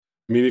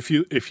I mean, if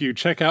you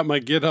check out my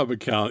GitHub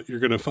account, you're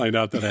going to find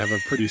out that I have a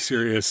pretty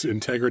serious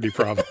integrity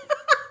problem.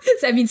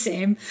 I mean,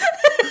 same.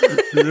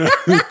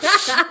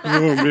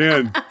 Oh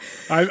man,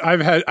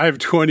 I have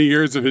 20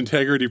 years of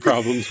integrity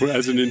problems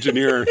as an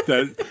engineer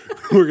that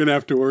we're going to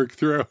have to work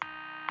through.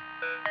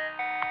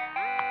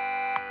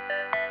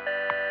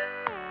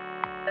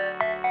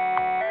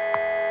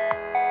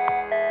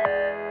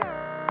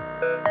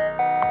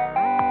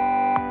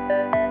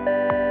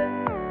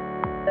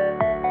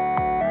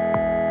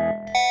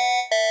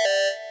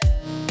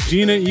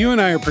 Gina, you and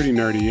I are pretty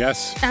nerdy,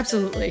 yes?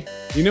 Absolutely.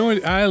 You know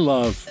what? I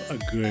love a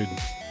good,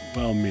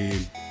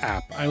 well-made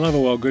app. I love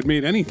a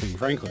good-made anything,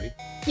 frankly.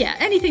 Yeah,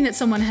 anything that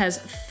someone has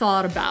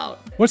thought about.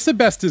 What's the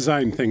best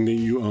design thing that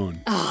you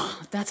own?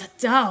 Oh, that's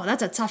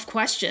a tough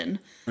question.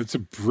 It's a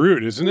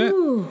brute, isn't it?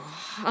 Ooh,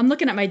 I'm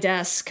looking at my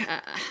desk.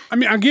 I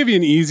mean, I'll give you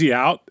an easy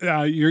out.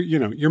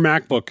 Your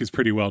MacBook is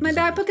pretty well designed.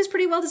 My MacBook is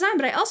pretty well designed,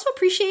 but I also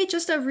appreciate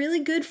just a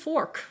really good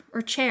fork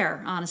or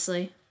chair,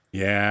 honestly.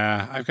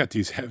 Yeah, I've got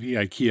these heavy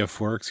IKEA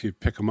forks. You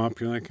pick them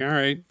up, you're like, all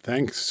right,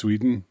 thanks,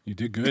 Sweden. You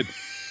did good.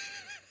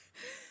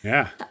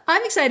 Yeah.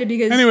 I'm excited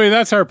because... Anyway,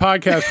 that's our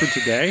podcast for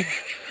today.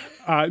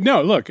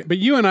 No, look, but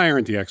you and I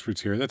aren't the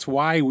experts here. That's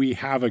why we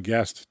have a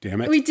guest, damn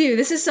it. We do.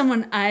 This is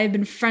someone I've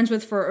been friends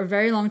with for a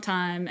very long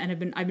time, and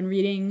I've been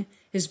reading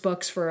his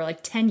books for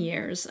like 10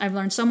 years. I've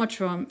learned so much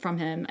from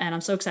him, and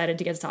I'm so excited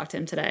to get to talk to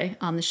him today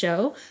on the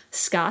show.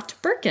 Scott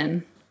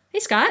Berkun. Hey,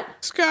 Scott.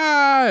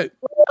 Scott!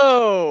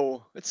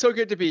 Hello! It's so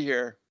good to be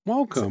here.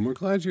 Welcome. We're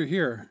glad you're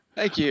here.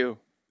 Thank you.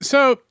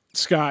 So,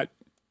 Scott,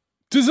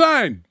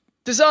 design!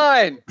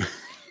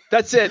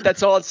 That's it.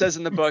 That's all it says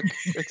in the book.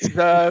 It's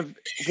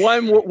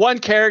one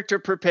character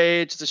per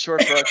page. It's a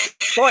short book.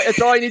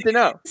 It's all you need to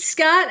know.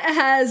 Scott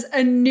has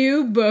a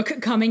new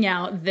book coming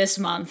out this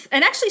month.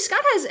 And actually,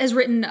 Scott has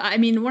written, I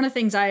mean, one of the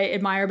things I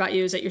admire about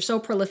you is that you're so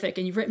prolific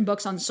and you've written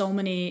books on so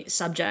many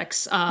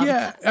subjects.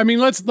 Yeah. I mean,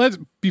 let's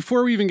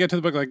before we even get to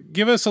the book, like,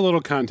 give us a little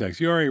context.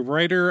 You are a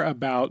writer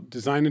about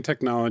design and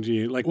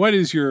technology. Like, what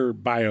is your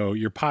bio,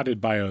 your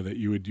potted bio that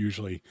you would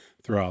usually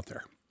throw out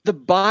there?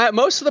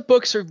 Most of the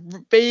books are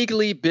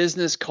vaguely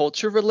business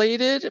culture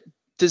related.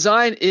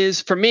 Design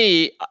is, for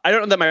me, I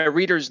don't know that my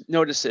readers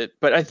notice it,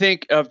 but I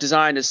think of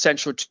design as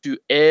central to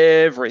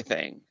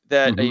everything.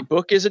 That a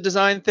book is a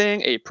design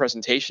thing, a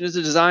presentation is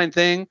a design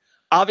thing.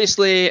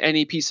 Obviously,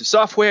 any piece of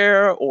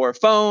software or a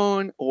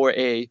phone or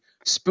a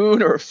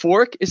spoon or a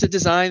fork is a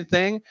design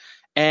thing.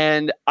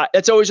 And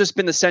it's always just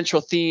been the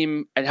central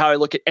theme and how I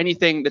look at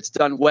anything that's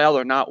done well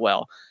or not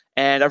well.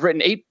 And I've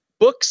written 8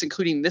 books,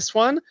 including this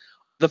one.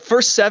 The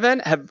first 7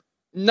 have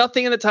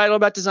nothing in the title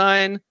about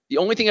design. The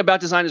only thing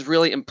about design is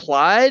really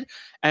implied.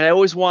 And I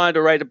always wanted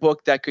to write a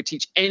book that could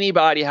teach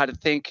anybody how to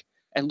think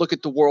and look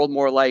at the world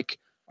more like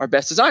our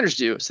best designers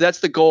do. So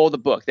that's the goal of the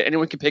book, that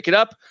anyone can pick it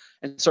up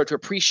and start to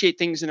appreciate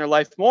things in their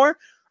life more,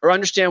 or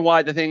understand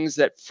why the things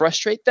that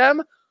frustrate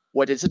them,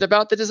 what is it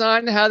about the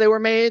design and how they were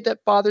made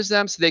that bothers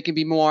them, so they can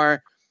be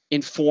more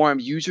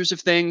informed users of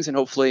things and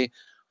hopefully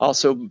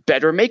also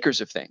better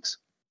makers of things.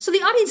 So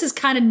the audience is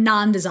kind of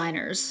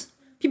non-designers.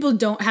 People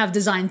don't have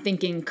design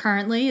thinking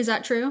currently. Is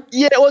that true?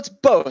 Yeah, well, it's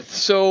both.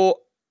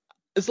 So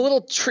there's a little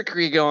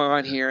trickery going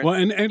on here. Well,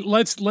 and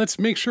let's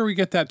make sure we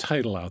get that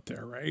title out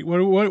there, right?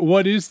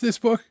 What is this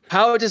book?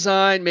 How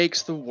Design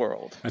Makes the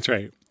World. That's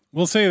right.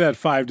 We'll say that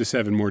 5 to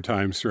 7 more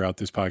times throughout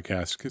this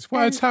podcast because,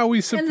 it's how we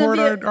support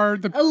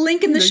a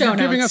link in the show notes.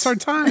 You're giving us our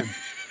time.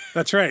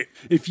 That's right.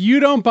 If you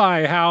don't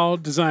buy How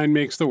Design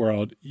Makes the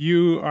World,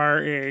 you are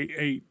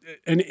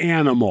an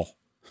animal.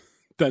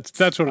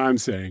 That's what I'm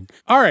saying.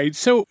 All right.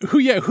 So who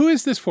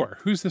is this for?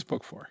 Who's this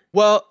book for?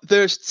 Well,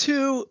 there's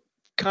 2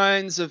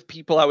 kinds of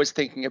people I was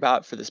thinking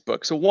about for this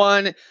book. So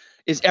one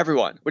is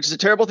everyone, which is a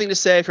terrible thing to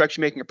say if you're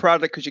actually making a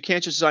product, because you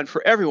can't just design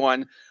for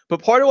everyone.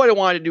 But part of what I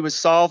wanted to do was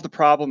solve the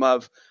problem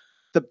of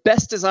the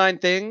best design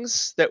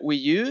things that we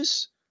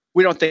use,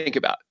 we don't think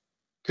about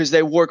because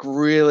they work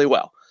really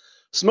well.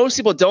 So most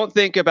people don't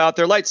think about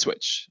their light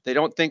switch. They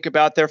don't think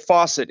about their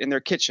faucet in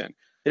their kitchen.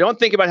 They don't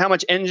think about how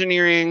much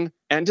engineering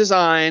and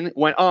design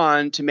went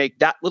on to make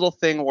that little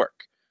thing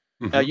work.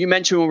 Mm-hmm. You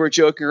mentioned when we were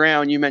joking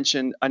around, you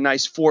mentioned a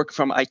nice fork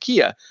from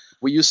IKEA.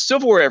 We use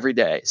silverware every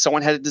day.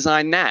 Someone had to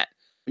design that.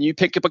 When you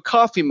pick up a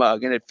coffee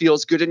mug and it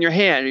feels good in your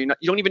hand, you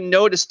don't even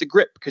notice the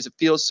grip because it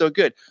feels so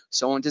good.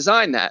 Someone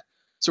designed that.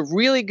 So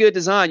really good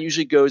design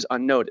usually goes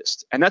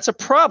unnoticed. And that's a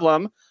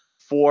problem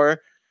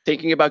for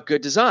thinking about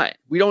good design.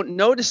 We don't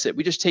notice it.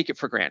 We just take it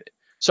for granted.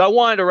 So I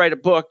wanted to write a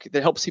book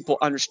that helps people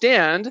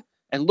understand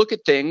and look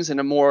at things in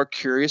a more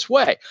curious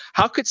way.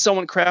 How could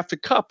someone craft a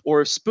cup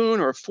or a spoon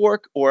or a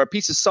fork or a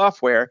piece of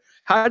software?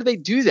 How do they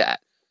do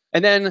that?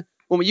 And then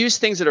when we use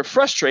things that are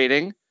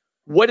frustrating,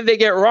 what did they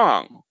get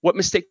wrong? What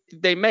mistake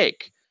did they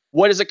make?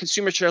 What as a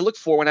consumer should I look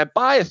for when I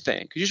buy a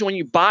thing? Because usually when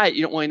you buy it,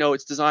 you don't really know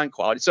its design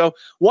quality. So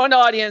one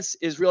audience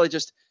is really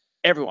just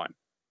everyone,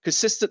 because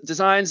system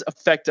designs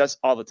affect us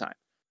all the time.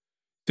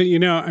 So,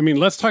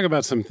 let's talk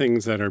about some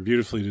things that are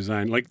beautifully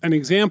designed. Like an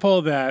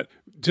example that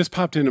just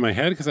popped into my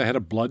head because I had a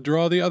blood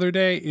draw the other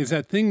day is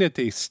that thing that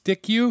they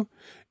stick you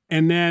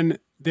and then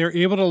they're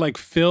able to like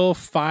fill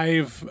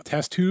 5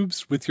 test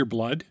tubes with your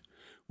blood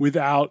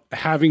without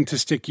having to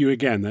stick you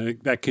again,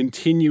 that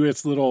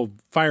continuous little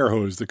fire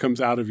hose that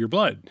comes out of your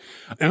blood.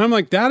 And I'm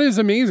like, that is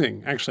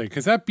amazing, actually,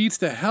 because that beats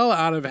the hell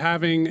out of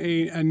having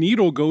a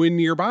needle go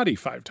into your body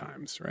 5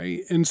 times,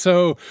 right? And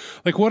so,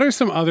 like, what are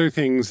some other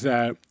things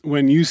that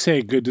when you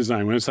say good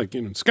design, when it's like,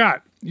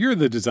 Scott, you're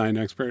the design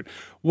expert,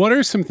 what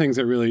are some things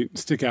that really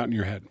stick out in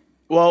your head?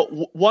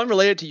 Well, one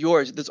related to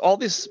yours, there's all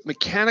these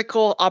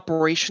mechanical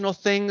operational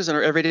things in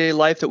our everyday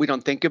life that we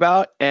don't think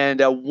about.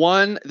 And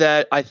one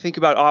that I think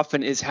about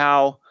often is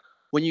how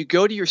when you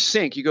go to your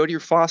sink, you go to your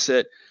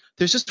faucet,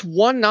 there's just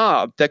one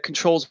knob that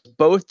controls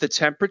both the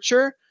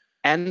temperature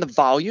and the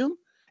volume.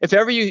 If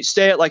ever you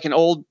stay at like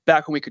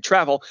back when we could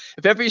travel,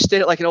 if ever you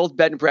stayed at like an old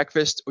bed and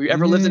breakfast, or you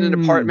ever lived in an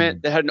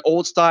apartment that had an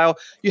old style,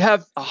 you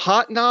have a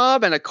hot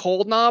knob and a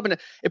cold knob, and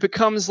it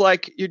becomes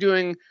like you're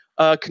doing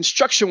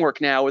construction work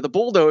now with a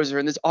bulldozer,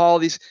 and there's all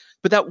these,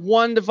 but that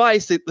one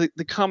device,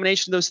 the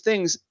combination of those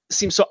things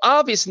seems so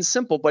obvious and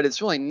simple, but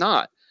it's really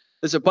not.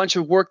 There's a bunch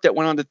of work that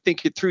went on to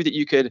think it through that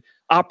you could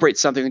operate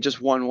something in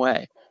just one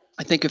way.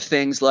 I think of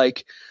things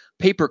like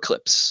paper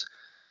clips,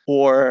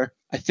 or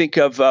I think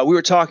of, we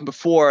were talking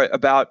before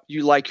about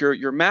you like your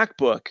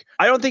MacBook.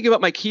 I don't think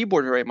about my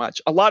keyboard very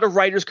much. A lot of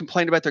writers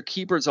complain about their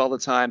keyboards all the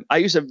time. I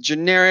use a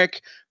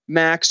generic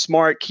Mac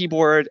Smart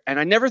keyboard, and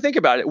I never think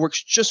about it. It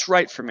works just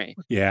right for me.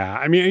 Yeah,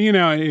 I mean,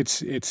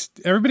 it's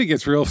everybody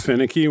gets real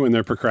finicky when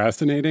they're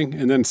procrastinating,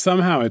 and then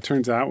somehow it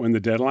turns out when the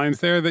deadline's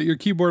there that your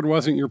keyboard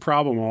wasn't your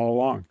problem all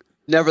along.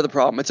 Never the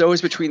problem. It's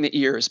always between the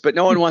ears, but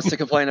no one wants to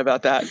complain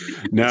about that.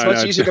 It's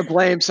much easier to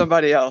blame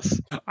somebody else.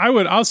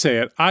 I'll say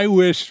it. I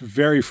wish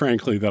very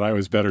frankly that I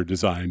was better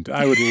designed.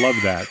 I would love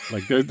that.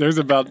 Like there's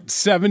about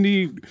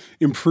 70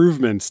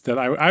 improvements that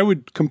I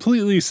would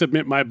completely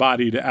submit my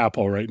body to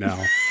Apple right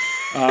now.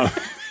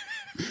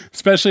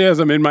 Especially as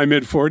I'm in my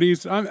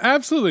mid-40s. I'm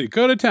absolutely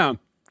go to town.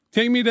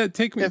 Take me.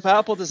 If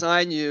Apple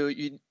designed you,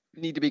 you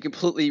need to be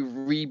completely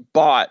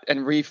rebought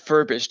and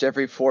refurbished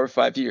every 4 or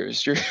 5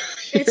 years.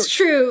 It's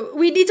true.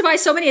 We need to buy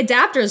so many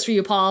adapters for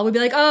you, Paul. We'd be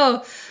like,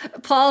 oh,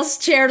 Paul's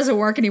chair doesn't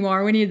work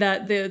anymore. We need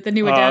the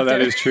new adapter. Oh,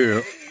 that is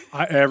true.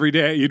 Every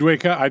day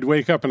I'd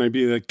wake up and I'd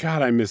be like,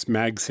 God, I miss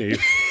MagSafe.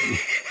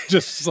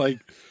 Just like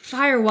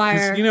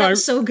Firewire. That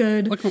was so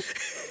good. Look,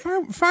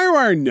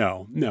 Firewire,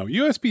 no.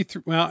 USB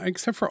 3, well,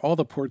 except for all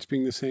the ports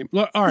being the same.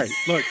 Look, all right,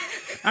 look,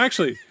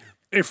 actually,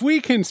 if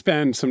we can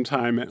spend some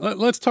time,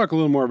 let's talk a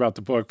little more about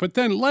the book, but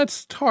then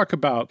let's talk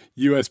about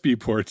USB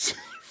ports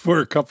for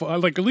a couple,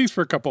 like at least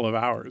for a couple of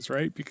hours,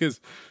 right?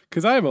 Because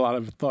I have a lot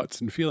of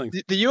thoughts and feelings.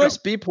 The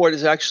USB port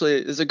is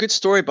actually, there's a good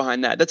story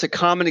behind that. That's a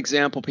common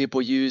example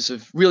people use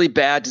of really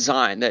bad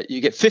design, that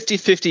you get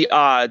 50-50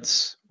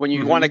 odds when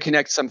you want to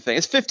connect something.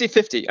 It's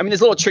 50-50. I mean,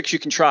 there's little tricks you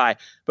can try,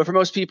 but for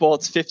most people,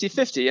 it's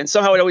 50-50. And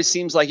somehow it always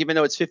seems like even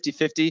though it's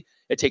 50-50,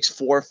 it takes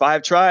 4 or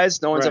 5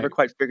 tries. No one's ever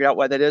quite figured out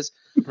why that is.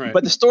 Right.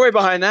 But the story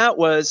behind that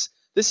was,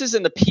 this is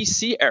in the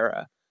PC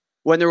era,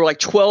 when there were like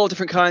 12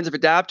 different kinds of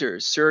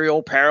adapters,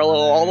 serial,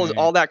 parallel,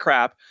 all that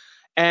crap.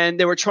 And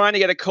they were trying to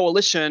get a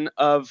coalition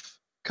of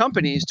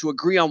companies to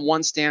agree on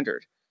one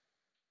standard.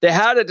 They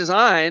had a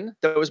design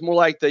that was more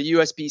like the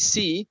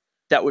USB-C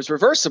that was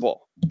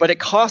reversible, but it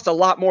cost a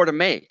lot more to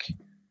make.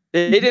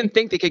 They didn't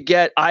think they could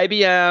get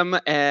IBM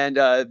and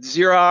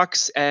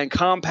Xerox and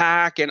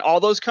Compaq and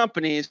all those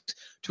companies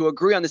to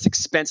agree on this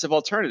expensive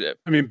alternative.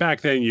 I mean,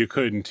 back then you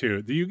couldn't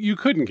too. You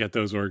couldn't get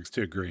those orgs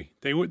to agree.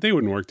 They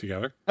wouldn't work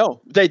together.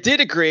 No, they did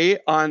agree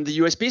on the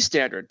USB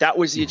standard. That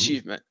was the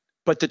achievement.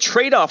 But the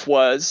trade-off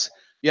was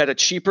you had a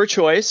cheaper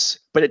choice,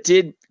 but it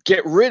did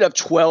get rid of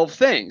 12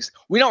 things.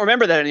 We don't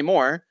remember that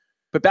anymore.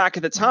 But back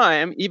at the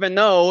time, even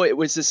though it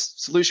was this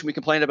solution we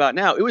complain about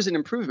now, it was an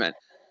improvement.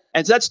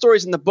 And so that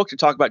story's in the book to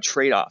talk about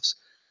trade-offs.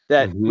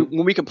 That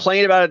when we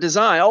complain about a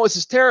design, oh, this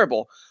is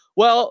terrible.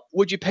 Well,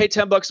 would you pay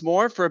 $10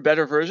 more for a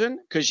better version?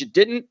 Because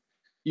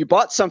you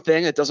bought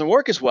something that doesn't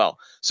work as well.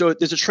 So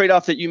there's a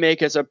trade-off that you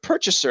make as a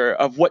purchaser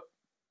of what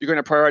you're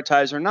going to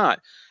prioritize or not.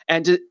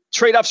 And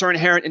trade-offs are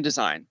inherent in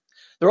design.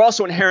 They're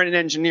also inherent in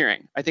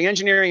engineering. I think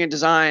engineering and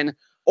design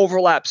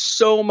overlap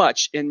so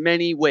much in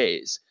many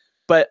ways.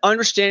 But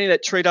understanding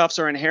that trade-offs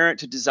are inherent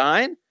to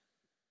design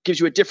gives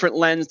you a different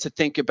lens to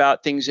think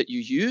about things that you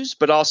use.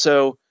 But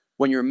also,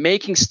 when you're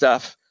making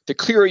stuff, the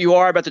clearer you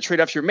are about the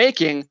trade-offs you're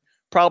making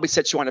probably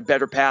sets you on a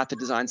better path to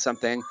design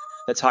something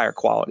that's higher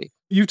quality.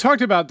 You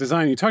talked about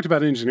design. You talked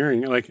about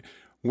engineering. Like,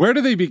 where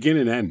do they begin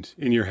and end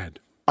in your head?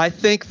 I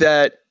think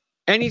that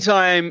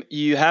anytime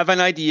you have an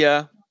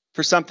idea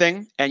for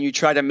something and you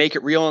try to make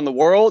it real in the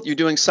world, you're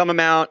doing some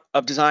amount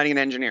of designing and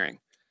engineering.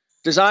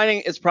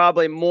 Designing is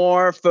probably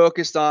more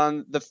focused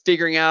on the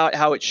figuring out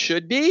how it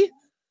should be,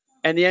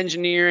 and the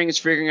engineering is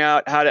figuring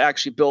out how to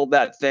actually build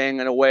that thing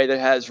in a way that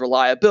has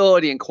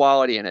reliability and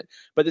quality in it.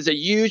 But there's a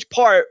huge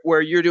part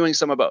where you're doing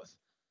some of both.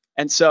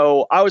 And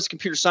so I was a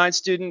computer science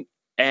student,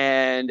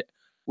 and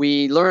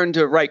we learned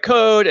to write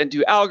code and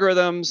do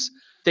algorithms.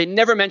 They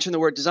never mentioned the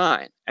word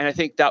design, and I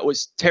think that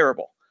was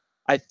terrible.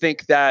 I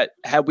think that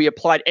had we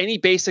applied any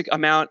basic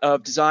amount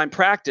of design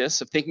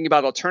practice of thinking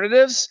about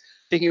alternatives,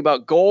 thinking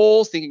about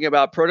goals, thinking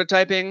about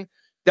prototyping,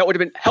 that would have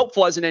been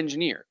helpful as an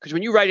engineer. Because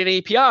when you write an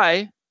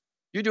API,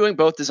 you're doing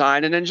both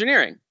design and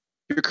engineering.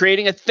 You're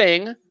creating a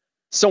thing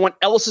someone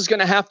else is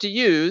going to have to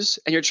use,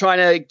 and you're trying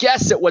to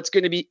guess at what's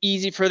going to be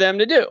easy for them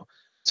to do.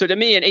 So to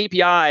me, an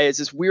API is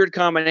this weird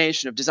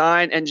combination of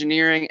design,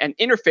 engineering, and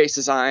interface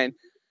design,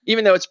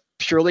 even though it's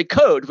purely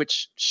code,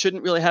 which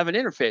shouldn't really have an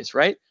interface,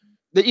 right?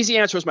 The easy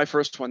answer is my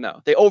first one,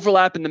 though. They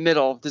overlap in the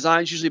middle.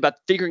 Design is usually about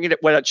figuring it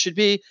what it should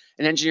be,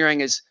 and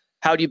engineering is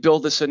how do you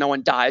build this so no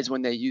one dies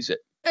when they use it.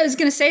 I was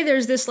going to say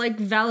there's this like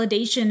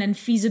validation and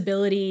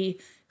feasibility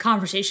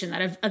conversation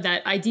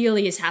that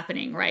ideally is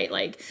happening, right?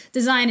 Like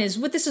design is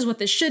this is what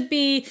this should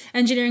be.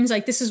 Engineering is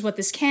like, this is what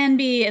this can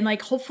be. And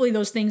like, hopefully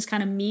those things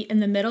kind of meet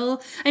in the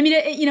middle. I mean,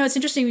 it's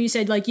interesting when you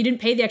said like, you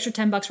didn't pay the extra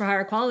 $10 for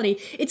higher quality.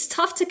 It's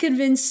tough to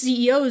convince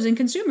CEOs and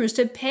consumers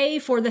to pay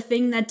for the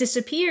thing that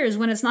disappears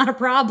when it's not a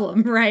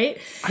problem, right?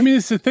 I mean,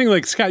 it's the thing,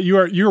 like Scott,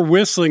 you're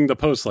whistling the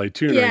Postlight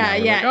tune right now.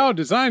 Yeah. Like, oh,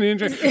 design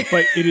engineering.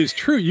 But it is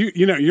true.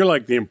 You're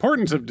like the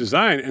importance of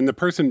design, and the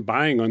person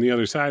buying on the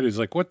other side is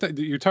like,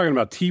 you're talking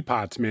about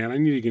teapots, man. I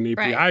need an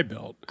API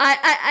built.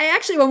 I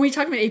actually, when we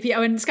talked about API,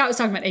 when Scott was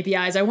talking about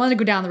APIs, I wanted to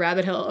go down the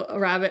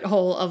rabbit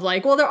hole of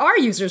like, well, there are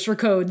users for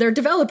code, they're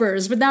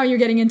developers, but now you're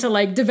getting into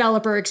like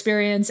developer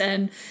experience,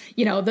 and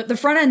the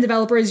front end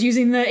developer is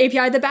using the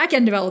API, the back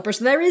end developer,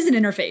 so there is an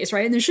interface,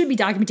 right? And there should be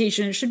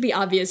documentation, it should be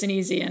obvious and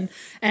easy,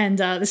 and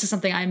this is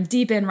something I'm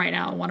deep in right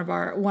now, one of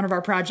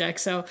our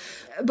projects. So,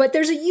 but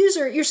there's a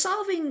user, you're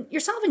solving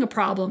a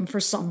problem for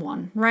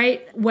someone,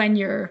 right? When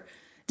you're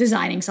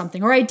designing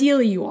something, or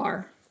ideally you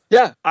are.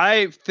 Yeah,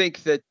 I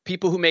think that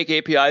people who make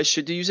APIs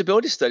should do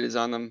usability studies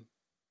on them.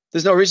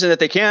 There's no reason that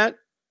they can't.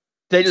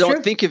 They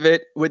don't think of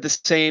it with the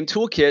same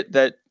toolkit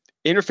that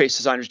interface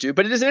designers do,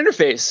 but it is an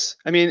interface.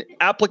 I mean,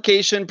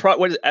 application,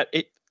 what is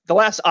it? The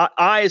last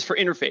I is for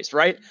interface,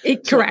 right?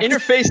 Correct.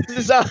 Interface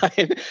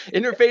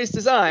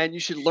design, you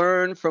should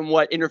learn from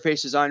what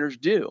interface designers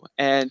do.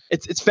 And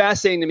it's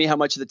fascinating to me how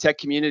much of the tech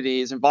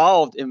community is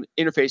involved in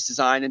interface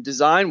design and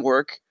design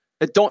work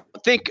that don't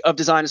think of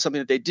design as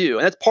something that they do.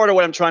 And that's part of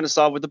what I'm trying to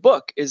solve with the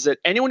book, is that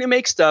anyone who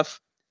makes stuff,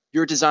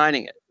 you're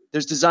designing it.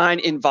 There's design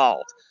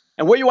involved.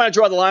 And where you want to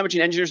draw the line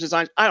between engineers and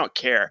design, I don't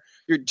care.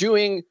 You're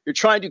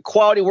trying to do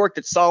quality work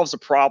that solves a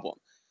problem.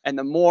 And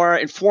the more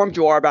informed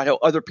you are about how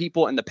other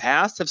people in the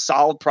past have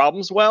solved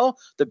problems well,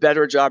 the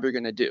better a job you're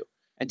going to do.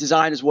 And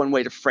design is one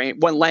way to frame,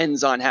 one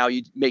lens on how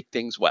you make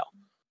things well.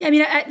 I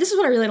mean, this is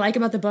what I really like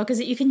about the book, is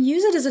that you can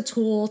use it as a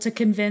tool to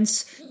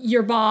convince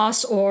your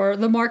boss or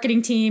the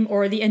marketing team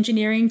or the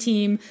engineering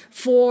team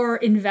for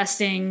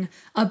investing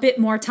a bit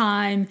more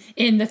time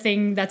in the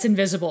thing that's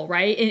invisible,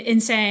 right?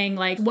 In saying,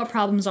 like, what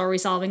problems are we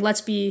solving?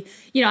 Let's be,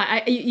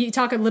 you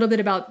talk a little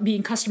bit about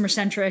being customer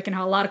centric and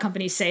how a lot of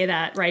companies say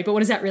that, right? But what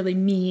does that really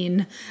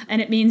mean?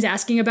 And it means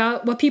asking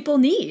about what people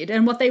need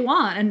and what they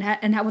want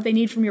and what they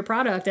need from your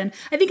product. And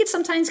I think it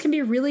sometimes can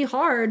be really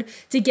hard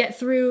to get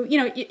through,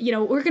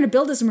 we're going to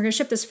build this and we're going to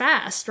ship this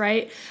fast,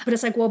 right? But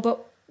it's like, well,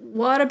 but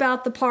what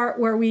about the part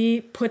where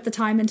we put the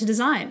time into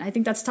design? I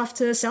think that's tough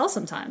to sell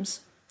sometimes,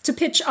 to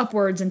pitch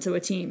upwards into a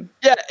team.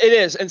 Yeah, it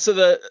is. And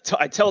so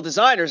I tell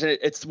designers, and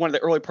it's one of the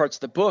early parts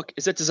of the book,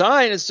 is that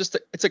design is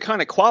it's a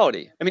kind of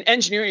quality. I mean,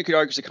 engineering, you could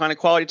argue, is a kind of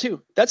quality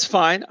too. That's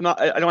fine.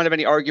 I don't have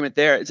any argument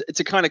there. It's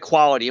a kind of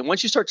quality. And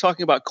once you start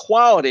talking about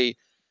quality,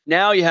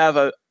 now you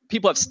have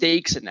people have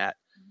stakes in that.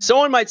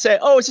 Someone might say,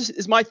 oh,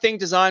 is my thing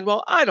designed?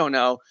 Well, I don't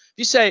know. If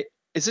you say,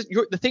 is it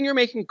the thing you're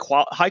making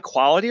high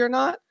quality or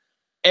not?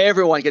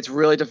 Everyone gets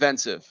really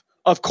defensive.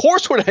 Of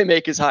course, what I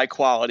make is high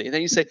quality. And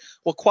then you say,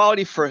 well,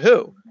 quality for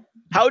who?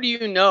 How do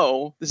you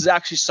know this is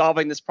actually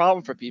solving this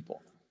problem for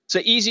people? So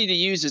easy to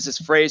use is this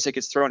phrase that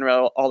gets thrown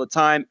around all the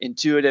time,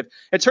 intuitive.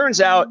 It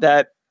turns out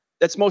that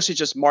that's mostly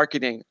just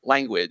marketing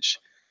language.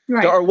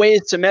 Right. There are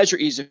ways to measure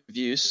ease of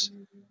use.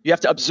 You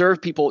have to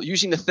observe people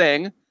using the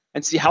thing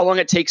and see how long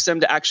it takes them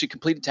to actually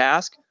complete a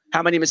task,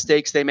 how many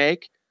mistakes they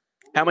make,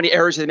 how many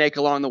errors they make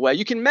along the way.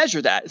 You can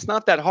measure that. It's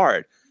not that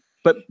hard.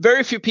 But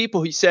very few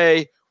people who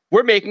say,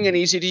 we're making an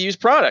easy-to-use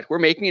product, we're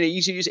making an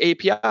easy-to-use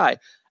API,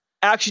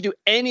 actually do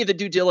any of the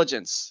due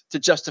diligence to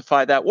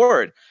justify that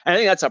word. And I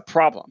think that's a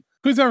problem.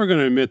 Who's ever going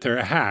to admit they're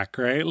a hack,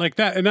 right? Like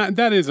that, and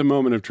that is a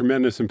moment of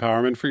tremendous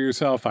empowerment for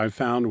yourself, I've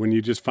found, when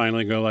you just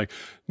finally go like,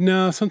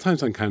 no,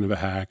 sometimes I'm kind of a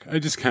hack. I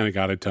just kind of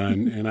got it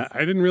done. And I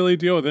didn't really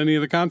deal with any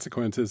of the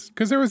consequences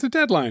because there was a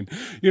deadline,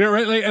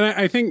 right? Like, and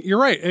I think you're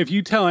right. If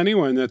you tell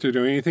anyone that they're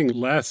doing anything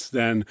less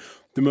than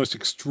the most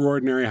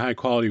extraordinary high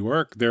quality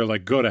work, they're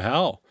like, go to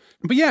hell.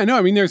 But yeah, no,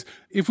 I mean,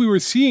 if we were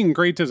seeing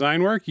great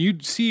design work,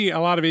 you'd see a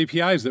lot of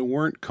APIs that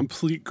weren't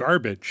complete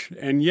garbage.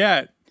 And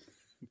yet,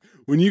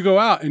 when you go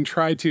out and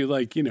try to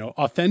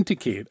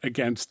authenticate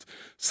against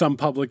some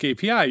public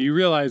API, you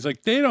realize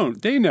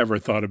they never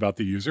thought about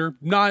the user,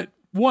 not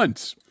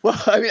once.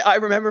 Well, I mean, I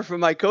remember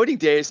from my coding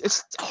days,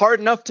 it's hard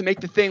enough to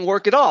make the thing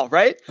work at all,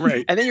 right?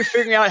 Right. And then you're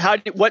figuring out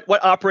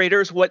what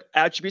operators, what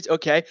attributes.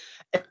 Okay,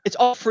 it's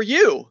all for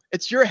you.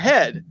 It's your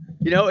head.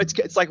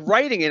 It's like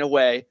writing in a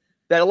way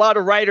that a lot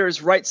of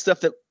writers write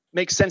stuff that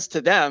makes sense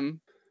to them,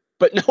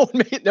 but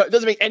it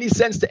doesn't make any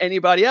sense to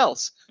anybody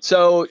else.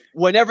 So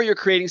whenever you're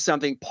creating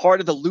something, part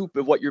of the loop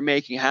of what you're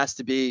making has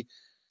to be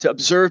to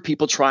observe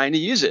people trying to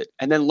use it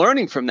and then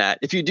learning from that.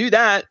 If you do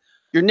that,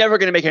 you're never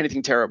going to make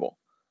anything terrible.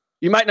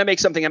 You might not make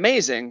something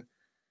amazing,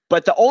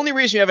 but the only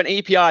reason you have an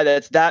API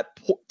that's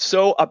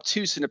so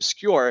obtuse and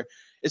obscure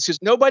is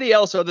because nobody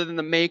else other than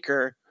the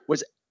maker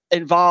was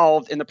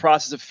involved in the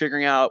process of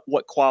figuring out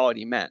what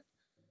quality meant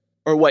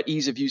or what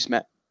ease of use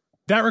meant.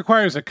 That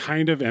requires a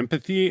kind of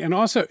empathy. And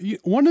also,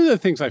 one of the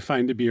things I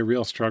find to be a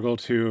real struggle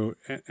too,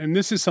 and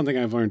this is something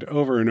I've learned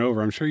over and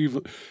over. I'm sure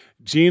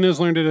Gene has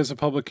learned it as a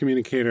public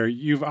communicator.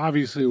 You've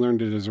obviously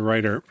learned it as a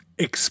writer.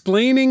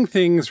 Explaining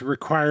things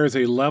requires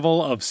a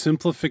level of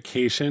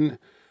simplification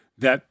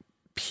that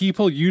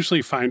people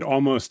usually find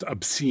almost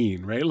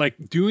obscene, right?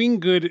 Like doing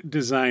good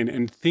design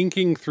and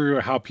thinking through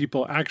how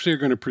people actually are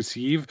going to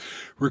perceive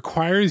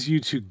requires you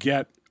to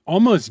get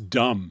almost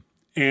dumb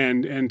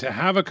and to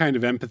have a kind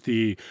of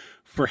empathy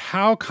for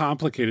how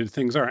complicated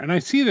things are. And I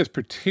see this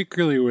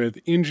particularly with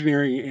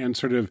engineering and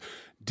sort of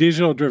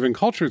digital driven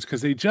cultures,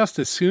 because they just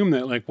assume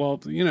that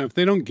if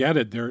they don't get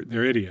it,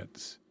 they're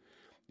idiots.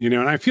 And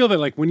I feel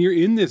that when you're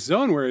in this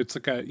zone where it's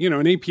like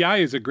an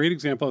API is a great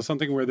example of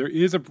something where there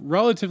is a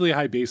relatively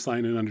high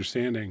baseline in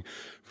understanding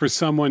for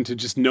someone to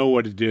just know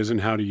what it is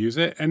and how to use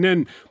it. And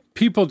then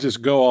people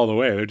just go all the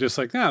way. They're just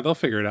like, they'll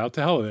figure it out.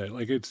 To hell with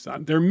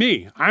it. They're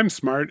me. I'm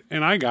smart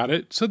and I got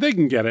it, so they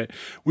can get it,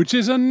 which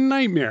is a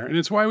nightmare. And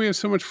it's why we have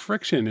so much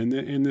friction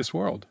in this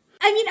world.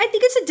 I mean, I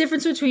think it's a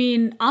difference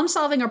between I'm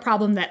solving a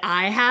problem that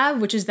I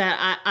have, which is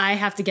that I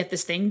have to get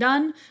this thing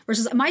done,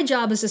 versus my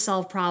job is to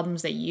solve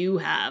problems that you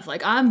have.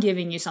 Like, I'm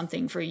giving you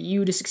something for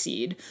you to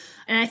succeed.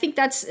 And I think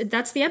that's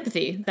the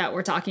empathy that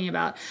we're talking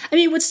about. I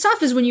mean, what's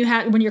tough is when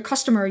your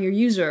customer, your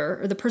user,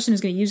 or the person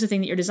who's going to use the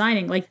thing that you're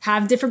designing,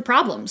 have different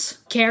problems,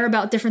 care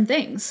about different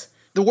things.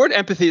 The word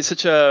empathy is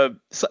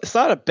it's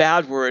not a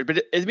bad word,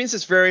 but it means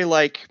it's very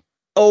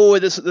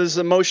this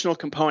emotional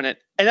component.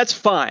 And that's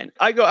fine.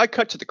 I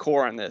cut to the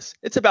core on this.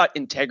 It's about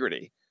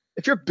integrity.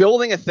 If you're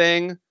building a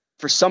thing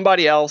for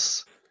somebody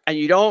else and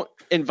you don't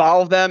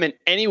involve them in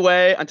any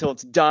way until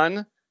it's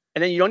done,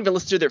 and then you don't even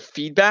listen to their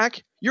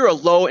feedback, you're a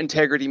low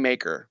integrity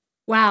maker.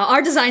 Wow,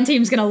 our design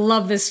team's going to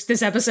love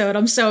this episode.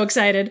 I'm so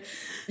excited.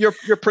 You're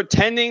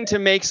pretending to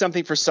make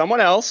something for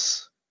someone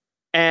else.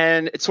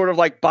 And it's sort of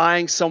like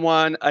buying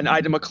someone an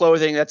item of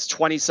clothing that's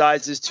 20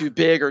 sizes too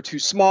big or too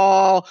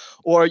small,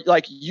 or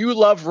you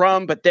love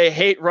rum, but they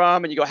hate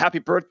rum, and you go, happy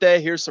birthday.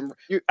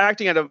 You're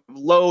acting at a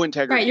low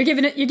integrity. Right.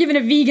 You're giving a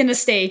vegan a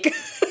steak.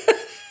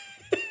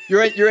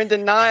 You're in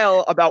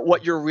denial about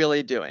what you're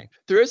really doing.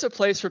 There is a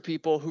place for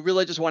people who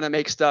really just want to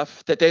make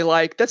stuff that they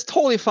like. That's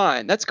totally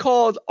fine. That's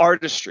called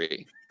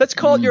artistry. That's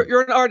called,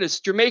 you're an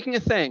artist. You're making a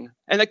thing.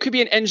 And that could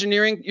be an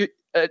engineering,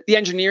 the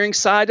engineering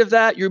side of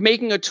that. You're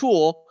making a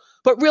tool,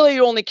 but really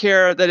you only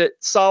care that it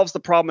solves the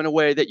problem in a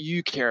way that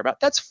you care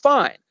about. That's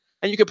fine.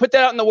 And you can put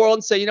that out in the world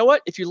and say, you know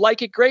what? If you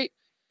like it, great.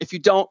 If you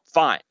don't,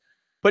 fine.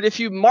 But if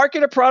you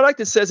market a product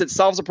that says it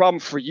solves a problem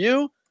for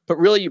you, but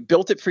really you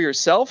built it for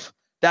yourself,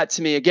 that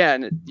to me,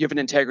 again, you have an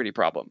integrity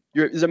problem.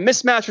 There's a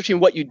mismatch between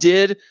what you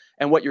did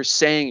and what you're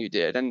saying you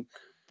did. And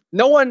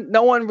no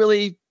one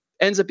really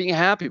ends up being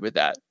happy with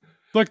that.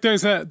 Look,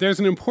 there's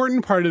an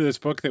important part of this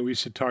book that we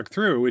should talk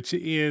through, which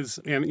is,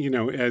 and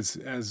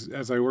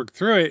as I work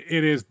through it,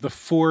 it is the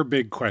 4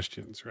 big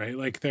questions, right?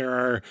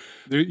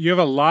 You have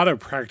a lot of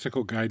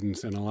practical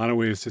guidance and a lot of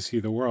ways to see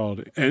the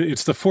world, and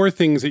it's the 4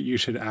 things that you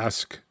should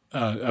ask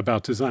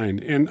about design.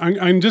 And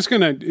I'm just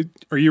gonna.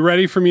 Are you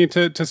ready for me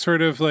to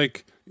sort of I'm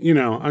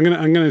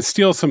gonna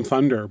steal some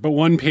thunder, but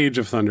 1 page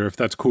of thunder, if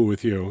that's cool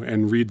with you,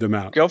 and read them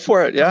out. Go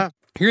for it. Yeah.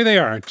 Here they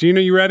are. Gina,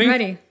 you ready?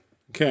 Ready.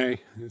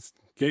 Okay.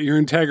 Get your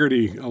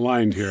integrity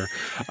aligned here.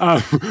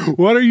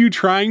 What are you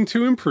trying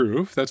to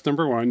improve? That's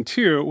number 1.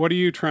 2, what are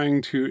you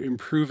trying to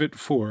improve it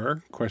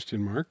for? ?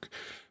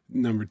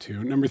 Number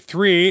 2. Number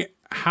 3,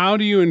 how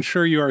do you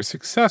ensure you are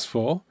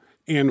successful?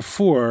 And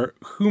 4,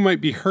 who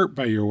might be hurt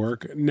by your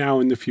work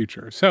now in the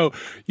future? So,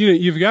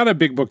 you've got a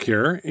big book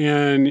here,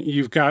 and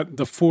you've got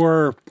the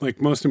 4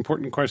 most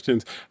important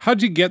questions.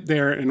 How'd you get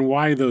there, and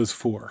why those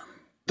 4?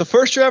 The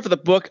first draft of the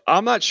book,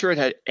 I'm not sure it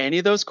had any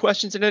of those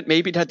questions in it.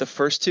 Maybe it had the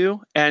first 2.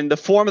 And the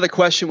form of the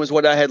question was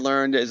what I had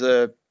learned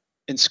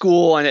in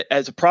school and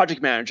as a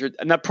project manager.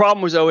 And that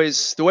problem was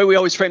always, the way we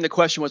always framed the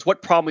question was,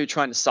 what problem are you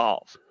trying to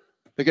solve?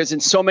 Because in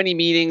so many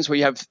meetings where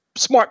you have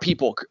smart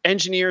people,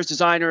 engineers,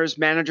 designers,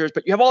 managers,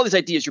 but you have all these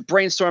ideas, you're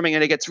brainstorming,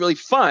 and it gets really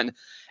fun.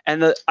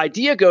 And the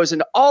idea goes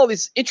into all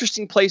these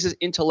interesting places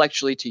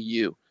intellectually to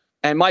you.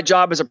 And my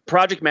job as a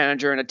project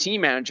manager and a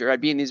team manager, I'd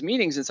be in these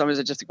meetings and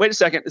somebody's just like, wait a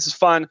second, this is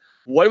fun.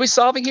 What are we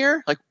solving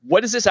here? What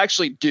does this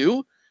actually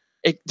do?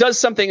 It does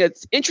something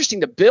that's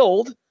interesting to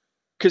build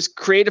because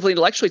creatively,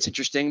 intellectually, it's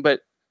interesting, but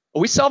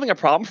Are we solving a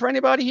problem for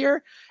anybody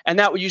here? And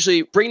that would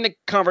usually bring the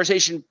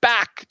conversation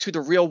back to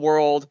the real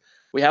world.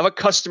 We have a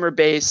customer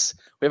base.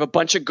 We have a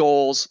bunch of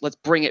goals. Let's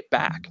bring it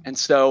back. And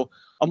so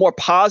a more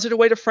positive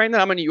way to frame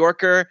that, I'm a New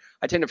Yorker.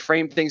 I tend to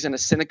frame things in a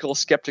cynical,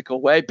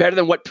 skeptical way. Better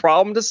than what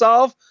problem to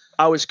solve,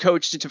 I was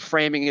coached into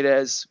framing it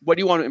as, what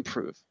do you want to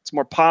improve? It's a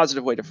more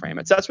positive way to frame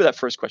it. So that's where that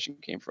first question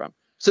came from.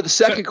 So the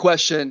second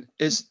question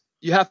is,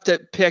 you have to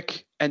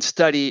pick and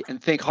study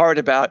and think hard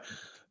about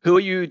who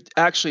are you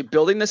actually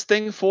building this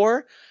thing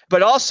for,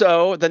 but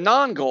also the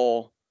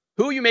non-goal.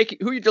 Who are you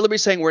deliberately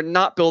saying we're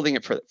not building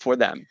it for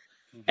them?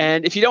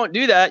 And if you don't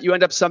do that, you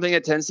end up something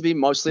that tends to be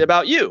mostly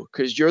about you,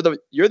 because you're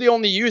the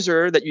only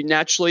user that you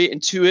naturally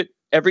intuit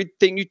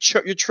everything you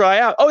try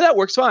out. Oh, that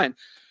works fine.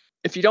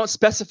 If you don't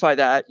specify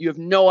that, you have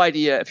no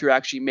idea if you're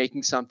actually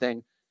making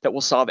something that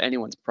will solve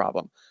anyone's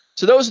problem.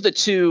 So those are the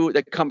two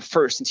that come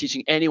first in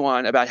teaching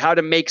anyone about how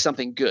to make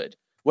something good.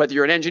 Whether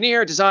you're an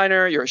engineer,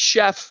 designer, you're a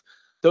chef,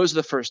 those are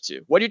the first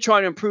two. What are you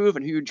trying to improve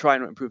and who you're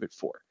trying to improve it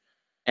for?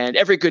 And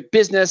every good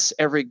business,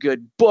 every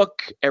good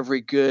book,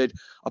 every good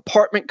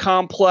apartment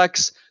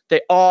complex,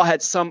 they all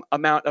had some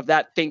amount of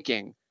that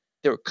thinking.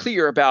 They were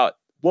clear about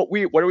what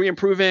are we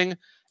improving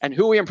and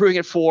who are we improving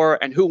it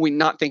for and who are we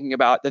not thinking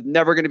about. They're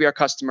never going to be our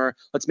customer.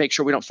 Let's make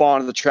sure we don't fall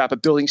into the trap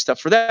of building stuff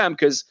for them,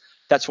 because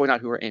that's really not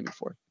who we're aiming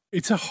for.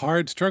 It's a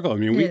hard struggle. I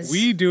mean,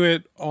 we do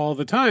it all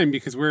the time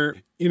because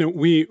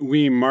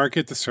we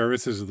market the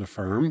services of the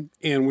firm,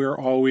 and we're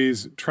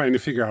always trying to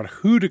figure out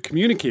who to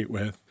communicate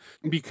with,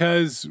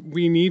 because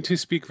we need to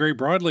speak very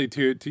broadly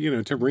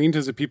to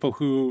ranges of people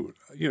who,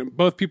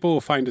 both people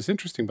will find us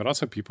interesting, but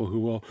also people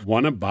who will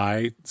want to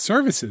buy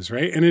services,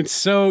 right? And it's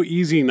so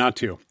easy not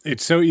to.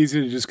 It's so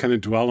easy to just kind of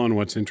dwell on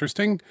what's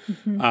interesting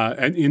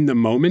and in the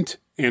moment,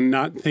 and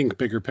not think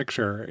bigger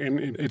picture. And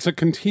it's a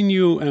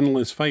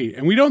endless fight.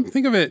 And we don't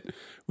think of it,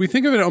 we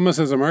think of it almost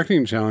as a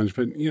marketing challenge,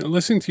 but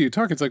listening to you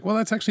talk, it's like, well,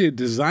 that's actually a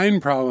design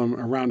problem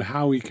around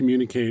how we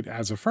communicate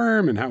as a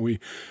firm and how we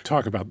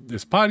talk about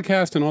this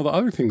podcast and all the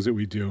other things that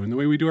we do and the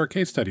way we do our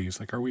case studies.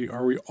 Like, are we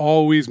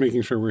always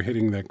making sure we're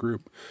hitting that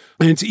group?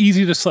 And it's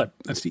easy to slip.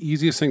 That's the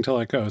easiest thing to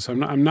let go. So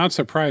I'm not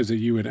surprised that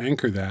you would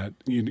anchor that.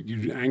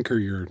 You anchor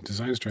your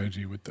design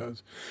strategy with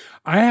those.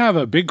 I have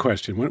a big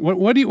question.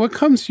 What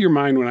comes to your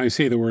mind when I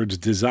say the words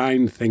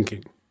design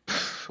thinking?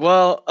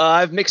 Well, I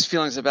have mixed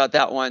feelings about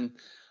that one.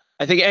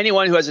 I think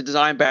anyone who has a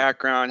design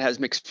background has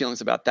mixed feelings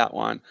about that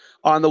one.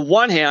 On the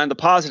one hand, the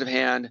positive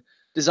hand,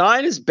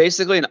 design is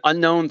basically an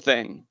unknown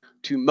thing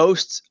to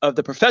most of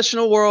the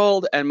professional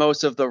world and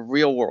most of the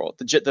real world,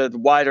 the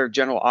wider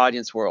general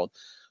audience world.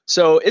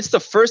 So it's the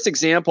first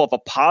example of a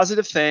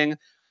positive thing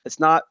that's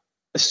not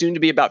assumed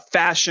to be about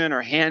fashion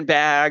or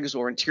handbags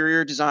or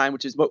interior design,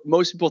 which is what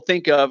most people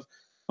think of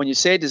when you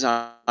say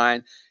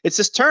design. It's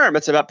this term.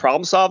 It's about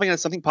problem solving, and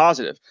it's something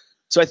positive.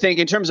 So I think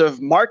in terms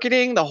of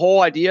marketing, the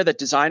whole idea that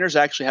designers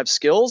actually have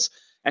skills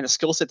and a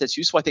skill set that's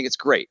useful, I think it's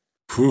great.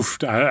 Oof,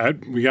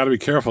 we got to be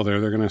careful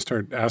there. They're going to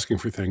start asking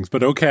for things.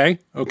 But okay,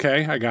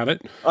 I got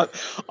it.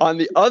 On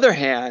the other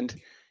hand,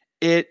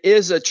 it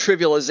is a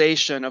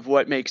trivialization of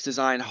what makes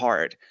design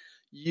hard.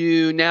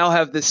 You now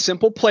have this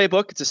simple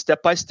playbook. It's a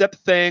step-by-step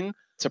thing.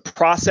 It's a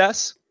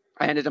process.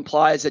 And it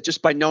implies that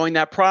just by knowing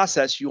that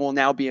process, you will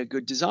now be a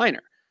good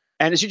designer.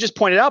 And as you just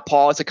pointed out,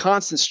 Paul, it's a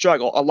constant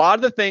struggle. A lot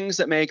of the things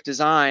that make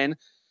design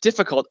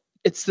difficult,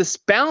 it's this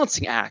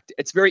balancing act.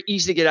 It's very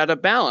easy to get out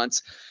of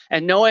balance.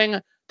 And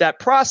knowing that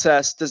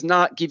process does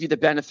not give you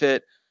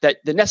the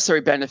necessary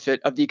benefit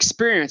of the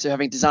experience of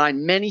having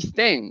designed many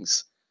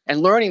things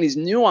and learning these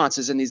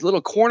nuances and these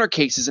little corner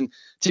cases and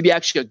to be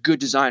actually a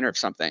good designer of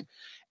something.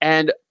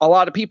 And a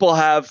lot of people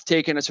have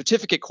taken a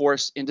certificate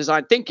course in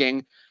design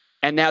thinking,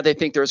 and now they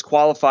think they're as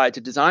qualified to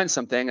design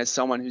something as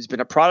someone who's been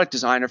a product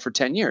designer for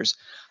 10 years.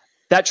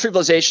 That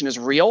trivialization is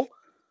real,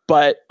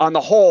 but on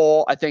the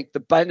whole, I think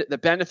the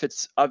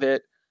benefits of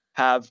it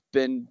have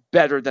been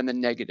better than the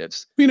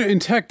negatives. In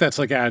tech, that's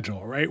like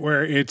Agile, right?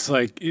 Where it's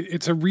like,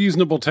 it's a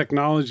reasonable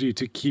technology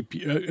to keep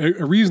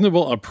a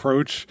reasonable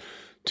approach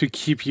to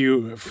keep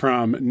you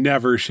from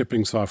never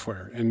shipping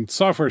software. And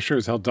software sure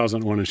as hell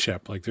doesn't want to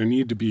ship. Like, there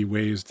need to be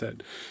ways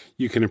that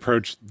you can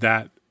approach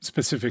that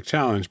specific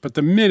challenge. But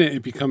the minute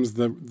it becomes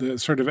the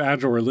sort of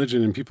Agile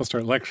religion and people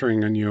start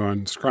lecturing on you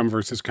on Scrum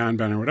versus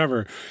Kanban or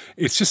whatever,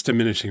 it's just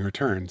diminishing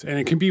returns. And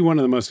it can be one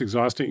of the most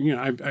exhausting.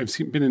 I've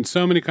been in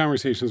so many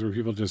conversations where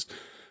people just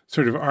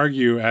sort of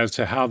argue as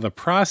to how the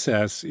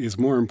process is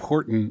more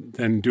important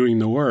than doing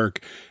the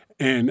work.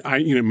 And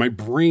my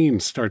brain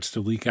starts to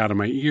leak out of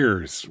my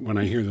ears when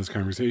I hear those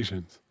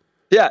conversations.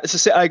 Yeah,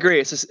 I agree.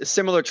 It's a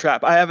similar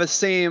trap. I have the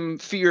same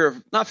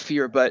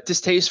but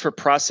distaste for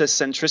process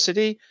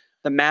centricity.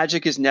 The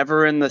magic is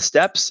never in the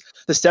steps.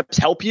 The steps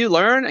help you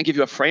learn and give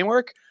you a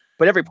framework,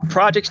 but every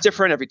project's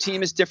different. Every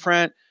team is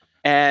different.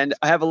 And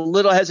I have a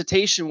little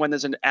hesitation when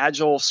there's an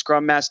Agile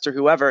Scrum Master,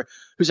 whoever,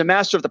 who's a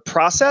master of the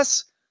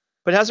process,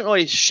 but hasn't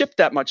really shipped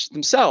that much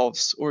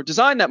themselves or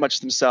designed that much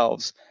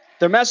themselves.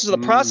 They're masters of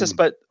the process,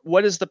 but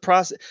what is the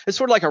process? It's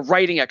sort of like a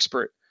writing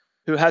expert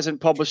who hasn't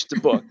published a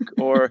book,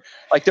 or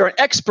like they're an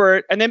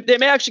expert and they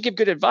may actually give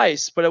good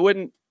advice, but I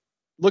wouldn't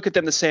look at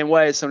them the same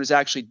way as someone who's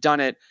actually done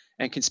it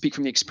and can speak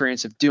from the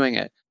experience of doing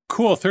it.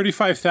 Cool.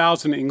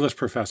 35,000 English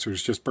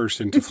professors just burst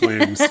into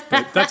flames,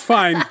 but that's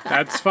fine.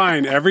 That's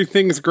fine.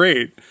 Everything's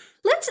great.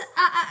 Let's,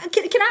 I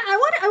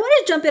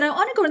want to jump in. I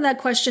want to go to that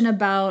question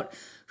about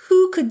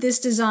who could this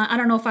design, I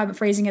don't know if I'm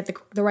phrasing it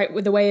the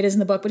way it is in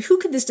the book, but who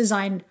could this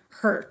design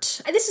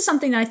hurt? This is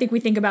something that I think we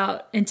think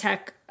about in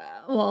tech.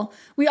 Well,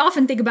 we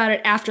often think about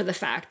it after the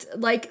fact.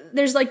 Like,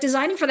 there's like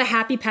designing for the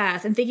happy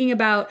path and thinking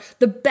about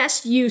the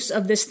best use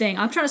of this thing.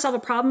 I'm trying to solve a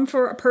problem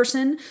for a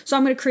person, so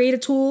I'm going to create a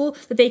tool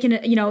that they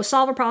can,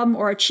 solve a problem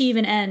or achieve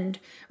an end,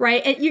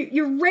 right? And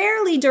you're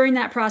rarely during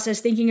that process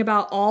thinking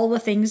about all the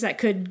things that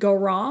could go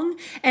wrong.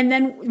 And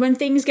then when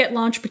things get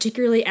launched,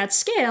 particularly at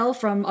scale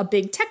from a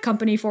big tech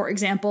company, for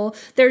example,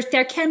 there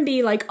can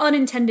be like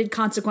unintended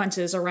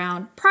consequences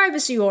around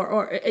privacy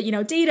or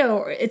data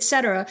or et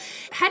cetera.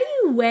 How do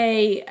you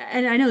weigh,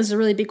 and I know this is a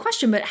really big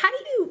question, but how do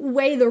you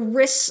weigh the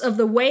risks of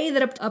the way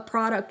that a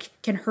product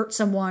can hurt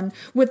someone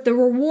with the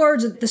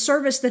rewards, the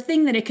service, the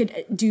thing that it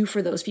could do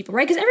for those people,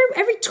 right? Because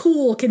every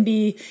tool can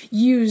be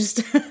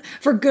used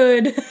for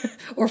good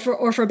or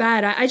for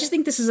bad. I just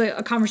think this is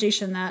a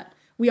conversation that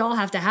we all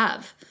have to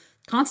have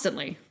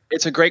constantly.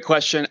 It's a great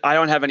question. I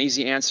don't have an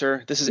easy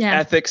answer. This is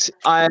ethics.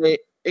 I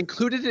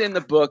included it in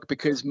the book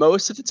because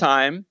most of the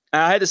time,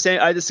 I had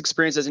this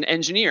experience as an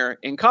engineer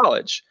in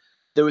college.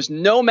 There was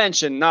no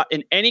mention, not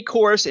in any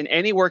course, in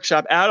any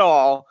workshop at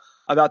all,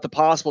 about the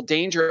possible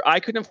danger I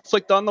could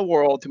inflict on the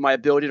world through my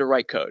ability to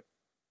write code.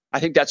 I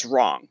think that's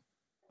wrong.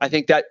 I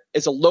think that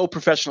is a low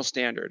professional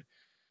standard.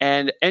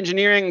 And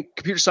engineering,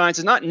 computer science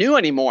is not new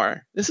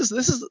anymore. This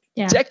is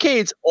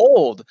decades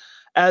old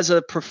as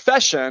a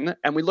profession.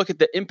 And we look at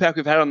the impact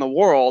we've had on the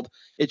world.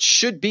 It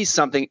should be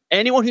something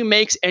anyone who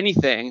makes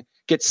anything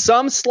gets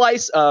some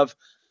slice of.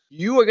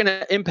 You are going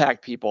to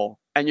impact people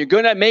and you're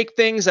going to make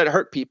things that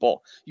hurt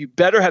people. You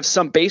better have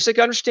some basic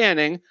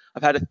understanding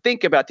of how to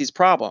think about these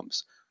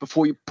problems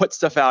before you put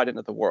stuff out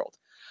into the world.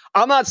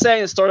 I'm not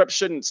saying a startup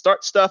shouldn't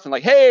start stuff and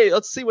like, hey,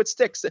 let's see what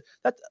sticks.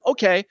 That's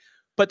okay.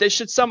 But they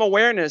should some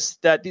awareness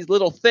that these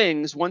little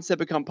things, once they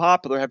become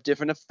popular, have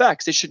different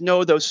effects. They should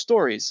know those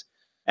stories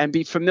and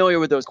be familiar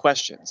with those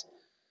questions.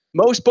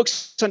 Most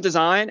books on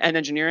design and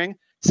engineering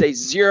say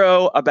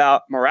zero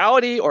about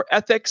morality or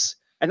ethics.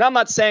 And I'm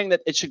not saying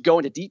that it should go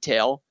into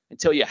detail and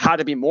tell you how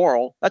to be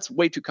moral. That's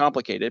way too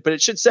complicated. But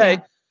it should say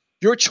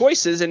your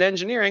choices in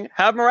engineering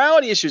have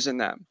morality issues in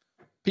them.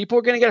 People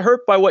are going to get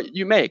hurt by what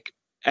you make.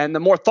 And the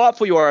more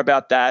thoughtful you are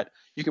about that,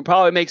 you can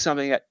probably make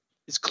something that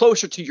is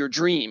closer to your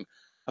dream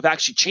of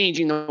actually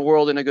changing the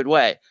world in a good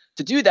way.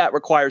 To do that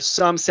requires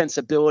some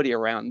sensibility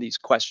around these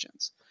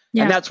questions.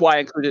 Yeah. And that's why I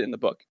included it in the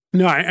book.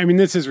 No, I mean,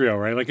 this is real,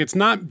 right? Like, it's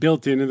not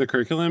built into the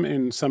curriculum.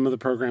 In some of the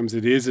programs,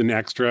 it is an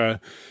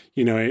extra,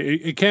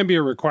 it can be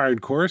a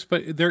required course,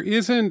 but there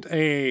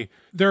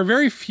are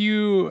very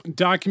few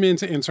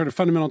documents and sort of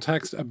fundamental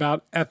text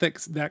about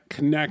ethics that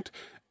connect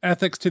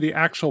ethics to the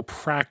actual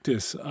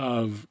practice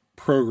of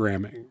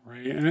programming,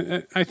 right?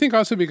 And I think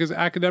also because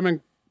academic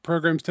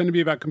programs tend to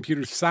be about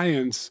computer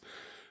science,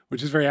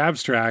 which is very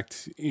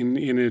abstract in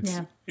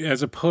its,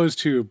 as opposed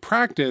to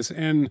practice.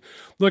 And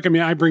look, I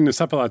mean, I bring this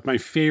up a lot. My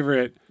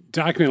favorite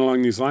document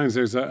along these lines,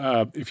 there's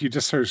if you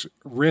just search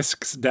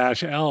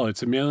risks-L,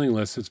 it's a mailing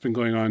list that's been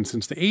going on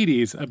since the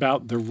 80s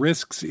about the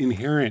risks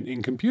inherent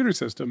in computer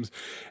systems.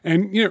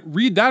 And,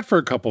 read that for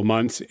a couple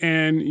months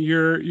and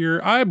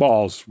your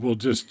eyeballs will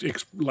just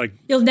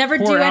you'll never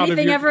do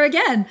anything ever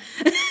again.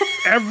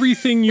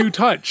 Everything you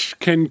touch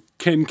can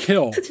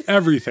kill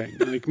everything.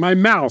 Like my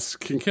mouse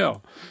can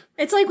kill.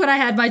 It's like when I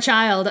had my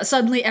child,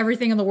 suddenly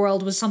everything in the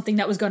world was something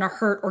that was going to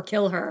hurt or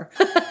kill her.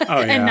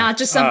 And not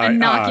just some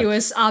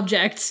innocuous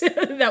object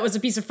that was a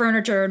piece of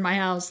furniture in my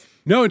house.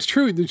 No, it's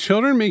true. The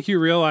children make you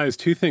realize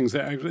two things.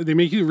 They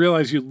make you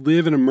realize you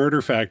live in a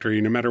murder factory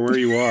no matter where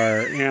you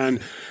are. And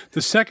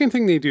the second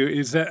thing they do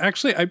is that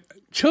actually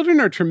children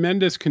are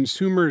tremendous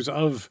consumers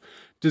of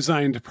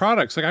designed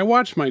products. Like I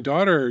watched my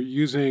daughter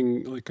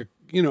using like a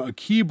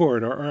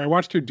keyboard, or I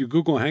watched her do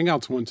Google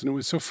Hangouts once, and it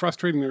was so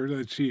frustrating to her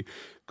that she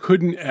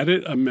couldn't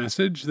edit a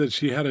message that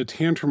she had a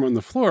tantrum on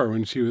the floor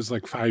when she was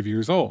like 5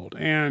 years old.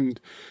 And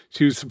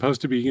she was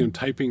supposed to be,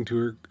 typing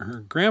to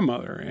her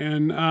grandmother.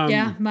 And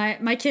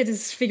my kid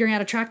is figuring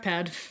out a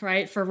trackpad,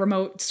 right, for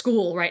remote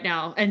school right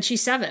now. And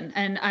she's 7.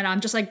 And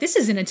I'm just like, this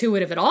isn't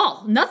intuitive at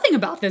all. Nothing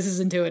about this is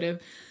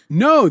intuitive.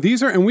 No,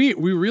 these are, and we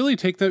really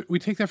take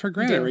that for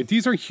granted, right?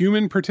 These are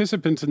human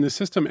participants in the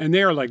system, and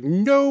they are like,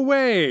 no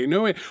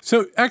way.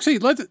 So actually,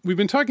 we've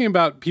been talking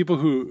about people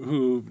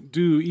who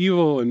do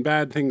evil and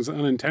bad things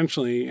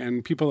unintentionally,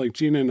 and people like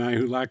Gina and I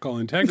who lack all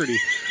integrity.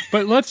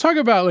 But let's talk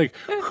about like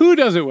who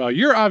does it well.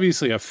 You're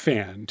obviously a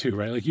fan too,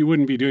 right? Like you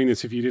wouldn't be doing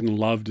this if you didn't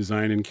love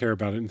design and care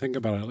about it and think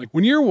about it. Like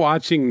when you're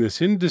watching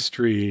this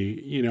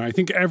industry, I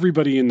think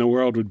everybody in the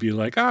world would be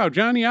like, oh,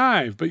 Johnny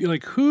Ive. But you're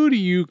like, who do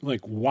you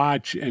like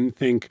watch and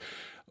think,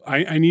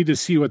 I need to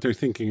see what they're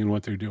thinking and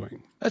what they're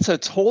doing? That's a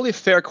totally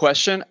fair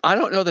question. I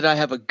don't know that I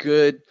have a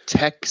good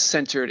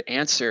tech-centered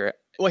answer.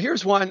 Well,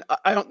 here's one.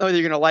 I don't know that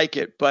you're going to like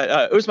it, but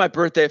it was my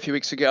birthday a few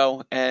weeks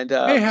ago, and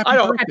Hey, happy I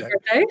don't. Happy birthday.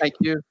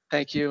 birthday.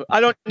 Thank you. I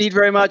don't need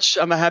very much.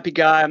 I'm a happy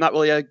guy. I'm not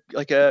really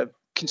a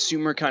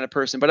consumer kind of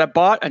person, but I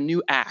bought a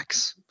new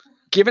axe.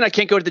 Given I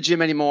can't go to the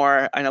gym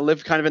anymore and I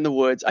live kind of in the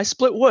woods, I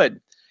split wood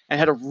and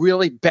had a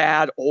really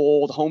bad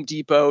old Home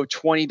Depot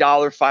 $20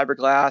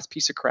 fiberglass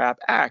piece of crap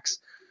axe.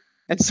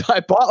 And so I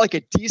bought like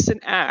a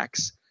decent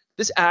axe.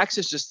 This axe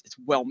is it's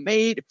well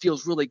made. It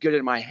feels really good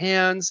in my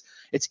hands.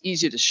 It's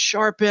easy to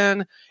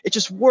sharpen. It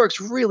just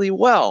works really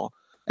well.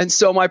 And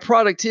so my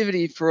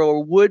productivity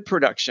for wood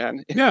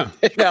production, Yeah.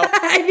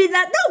 I mean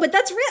but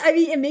that's real. I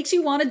mean, it makes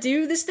you want to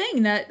do this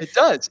thing that it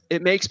does.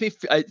 It makes me,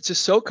 it's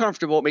just so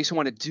comfortable. It makes me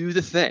want to do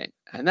the thing.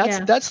 And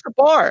that's the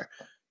bar.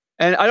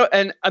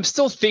 And I'm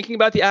still thinking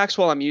about the axe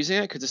while I'm using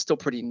it because it's still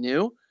pretty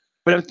new,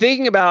 but I'm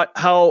thinking about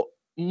how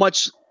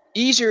much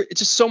easier, it's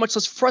just so much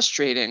less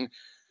frustrating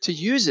to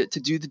use it to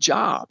do the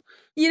job.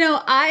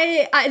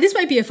 I this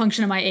might be a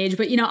function of my age,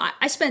 but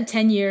I spent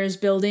 10 years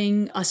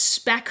building a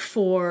spec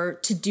for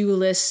to-do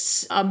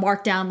lists, a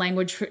markdown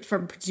language for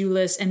to-do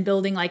lists, and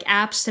building like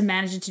apps to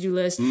manage a to-do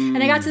list.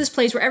 And I got to this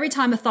place where every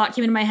time a thought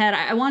came into my head,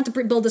 I wanted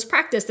to build this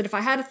practice that if I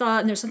had a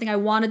thought and there's something I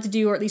wanted to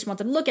do or at least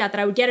wanted to look at, that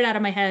I would get it out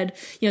of my head,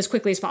 as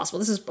quickly as possible.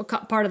 This is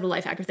part of the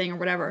life hacker thing or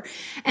whatever.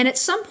 And at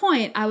some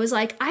point I was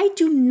like, I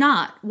do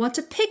not want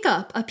to pick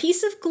up a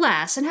piece of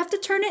glass and have to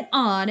turn it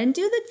on and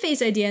do the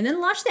Face ID and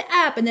then launch the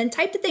app and then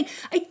type the thing.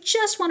 I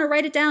just want to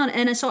write it down.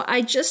 And so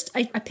I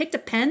picked a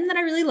pen that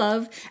I really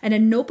love and a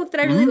notebook that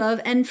I really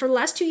love. And for the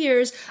last 2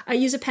 years, I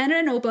use a pen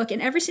and a notebook.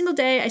 And every single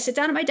day I sit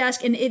down at my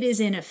desk and it is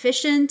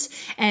inefficient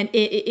and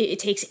it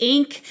takes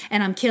ink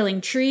and I'm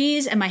killing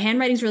trees and my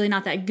handwriting's really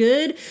not that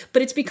good.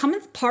 But it's become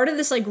part of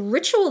this like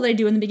ritual that I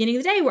do in the beginning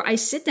of the day where I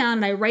sit down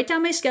and I write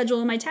down my schedule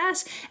and my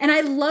tasks. And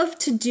I love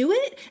to do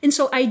it. And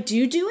so I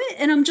do it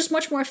and I'm just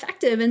much more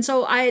effective. And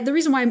so the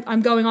reason why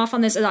I'm going off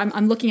on this is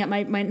I'm looking at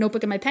my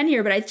notebook and my pen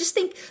here, but I just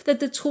think that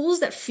the tools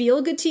that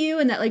feel good to you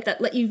and that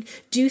let you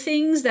do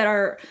things that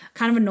are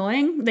kind of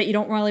annoying that you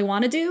don't really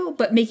want to do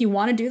but make you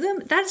want to do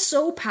them, that's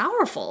so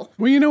powerful.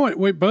 Well, you know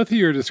what both of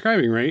you are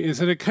describing, right, is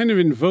that it kind of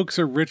invokes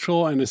a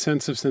ritual and a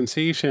sense of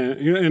sensation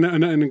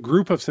and a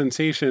group of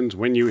sensations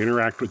when you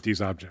interact with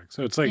these objects.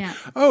 So it's like,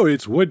 oh,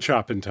 it's wood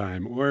chopping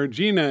time, or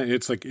Gina,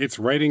 it's like it's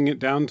writing it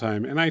down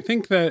time. And I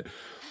think that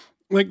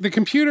like the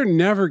computer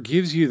never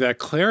gives you that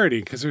clarity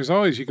because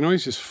you can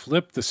always just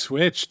flip the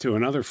switch to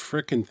another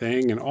frickin'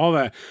 thing and all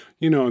that,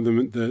 the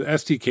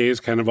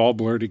SDKs kind of all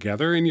blur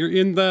together and you're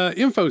in the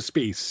info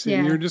space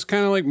and you're just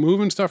kind of like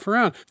moving stuff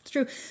around. It's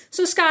true.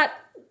 So Scott,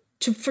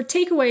 for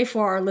takeaway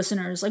for our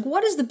listeners, like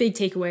what is the big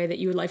takeaway that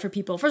you would like for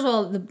people? First of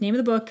all, the name of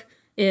the book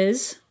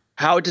is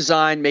How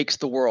Design Makes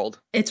the World.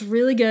 It's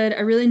really good. I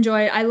really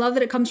enjoy it. I love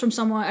that it comes from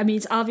someone. I mean,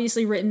 it's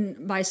obviously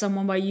written by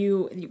someone, by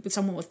you, with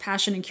someone with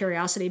passion and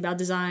curiosity about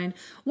design.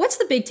 What's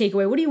the big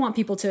takeaway? What do you want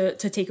people to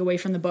take away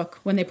from the book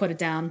when they put it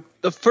down?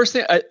 The first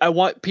thing I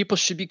want people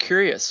should be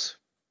curious.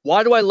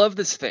 Why do I love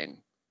this thing?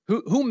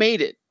 Who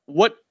made it?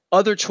 What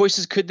other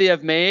choices could they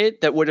have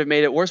made that would have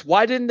made it worse?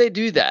 Why didn't they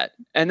do that?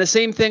 And the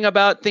same thing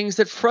about things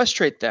that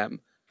frustrate them.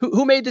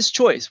 Who made this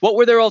choice? What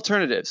were their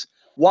alternatives?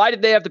 Why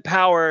did they have the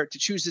power to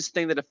choose this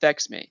thing that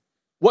affects me?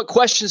 What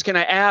questions can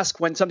I ask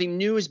when something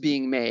new is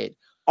being made?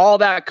 All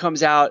that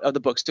comes out of the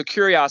book. So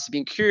curiosity,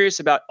 being curious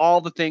about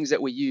all the things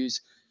that we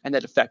use and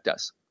that affect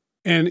us.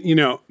 And,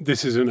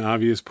 this is an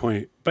obvious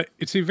point, but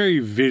it's a very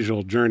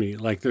visual journey.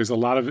 Like there's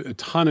a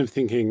ton of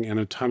thinking and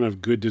a ton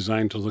of good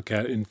design to look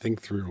at and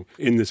think through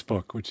in this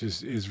book, which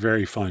is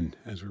very fun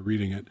as we're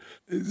reading it.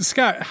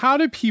 Scott, how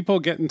do people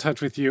get in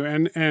touch with you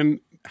and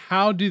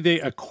how do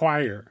they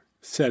acquire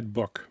said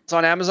book? It's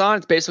on Amazon.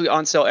 It's basically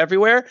on sale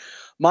everywhere.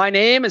 My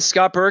name is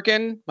Scott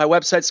Berkun. My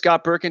website,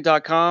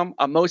 scottberkun.com.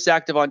 I'm most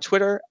active on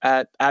Twitter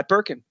at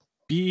Berkun.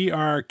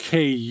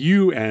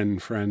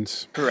 Berkun,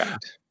 friends.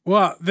 Correct.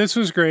 Well, this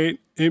was great.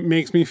 It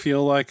makes me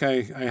feel like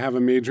I have a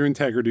major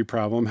integrity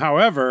problem.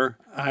 However,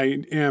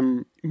 I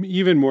am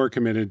even more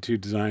committed to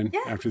design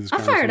after this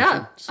conversation.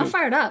 I'm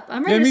fired up.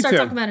 I'm ready to start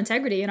talking about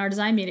integrity in our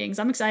design meetings.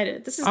 I'm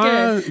excited. This is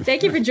good.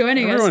 Thank you for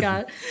joining us,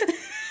 Scott.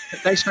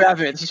 Thanks for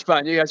having me. This is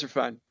fun. You guys are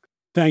fun.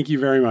 Thank you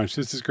very much.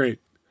 This is great.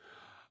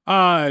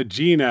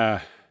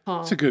 Gina.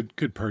 It's a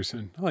good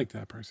person. I like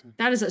that person.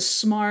 That is a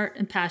smart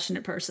and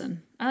passionate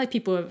person. I like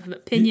people who have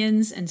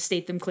opinions and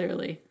state them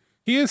clearly.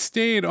 He has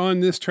stayed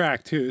on this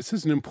track, too. This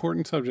is an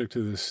important subject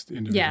to this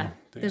individual. Yeah,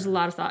 there's a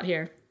lot of thought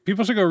here.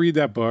 People should go read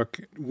that book.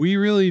 We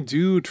really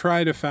do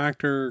try to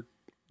factor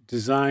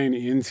design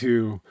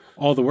into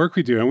all the work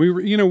we do. And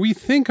we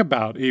think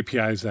about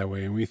APIs that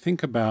way, and we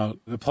think about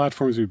the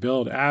platforms we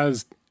build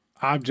as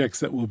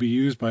objects that will be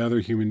used by other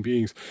human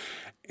beings.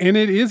 And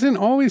it isn't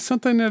always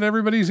something that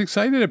everybody's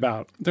excited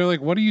about. They're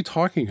like, what are you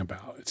talking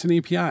about? It's an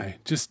API.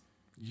 Just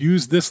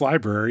use this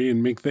library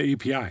and make the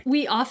API.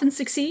 We often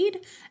succeed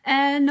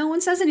and no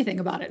one says anything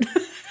about it,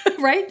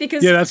 right?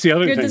 Because that's the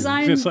other your thing.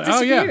 design Just like,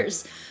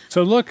 disappears.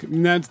 So look,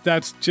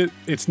 that's just,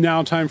 it's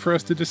now time for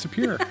us to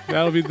disappear.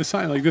 That'll be the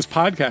sign. Like this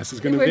podcast is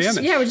going to vanish.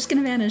 We're just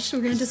going to vanish. We're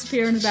going to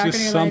disappear in the background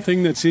of your life.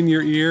 Something that's in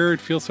your ear. It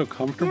feels so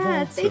comfortable.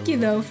 Yeah, thank you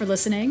though for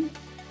listening.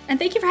 And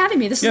thank you for having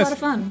me. This is a lot of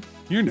fun.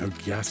 You're no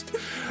guest.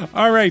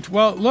 All right.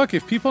 Well, look,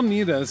 if people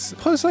need us,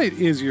 Postlight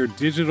is your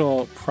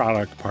digital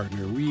product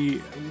partner.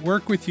 We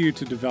work with you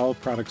to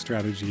develop product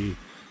strategy,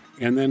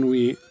 and then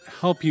we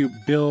help you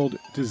build,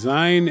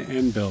 design,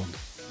 and build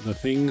the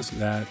things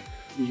that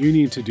you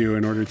need to do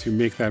in order to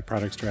make that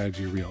product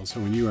strategy real. So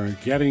when you are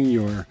getting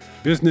your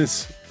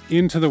business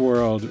into the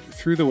world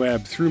through the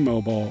web, through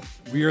mobile,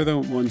 we are the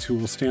ones who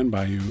will stand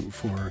by you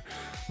for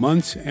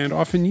months and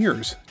often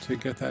years to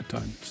get that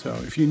done. So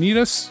if you need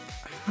us,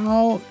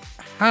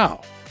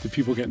 how do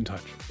people get in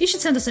touch? You should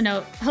send us a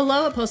note.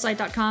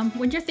 hello@postlight.com.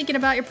 When you're thinking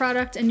about your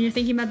product and you're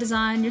thinking about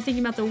design, you're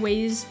thinking about the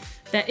ways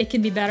that it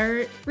can be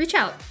better, reach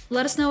out.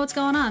 Let us know what's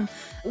going on.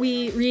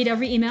 We read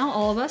every email,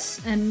 all of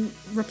us, and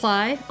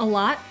reply a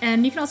lot.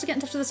 And you can also get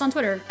in touch with us on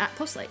Twitter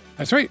 @postlight.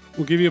 That's right.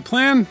 We'll give you a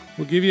plan.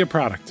 We'll give you a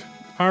product.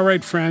 All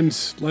right,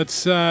 friends.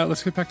 Let's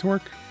get back to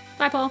work.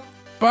 Bye, Paul.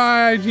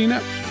 Bye,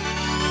 Gina.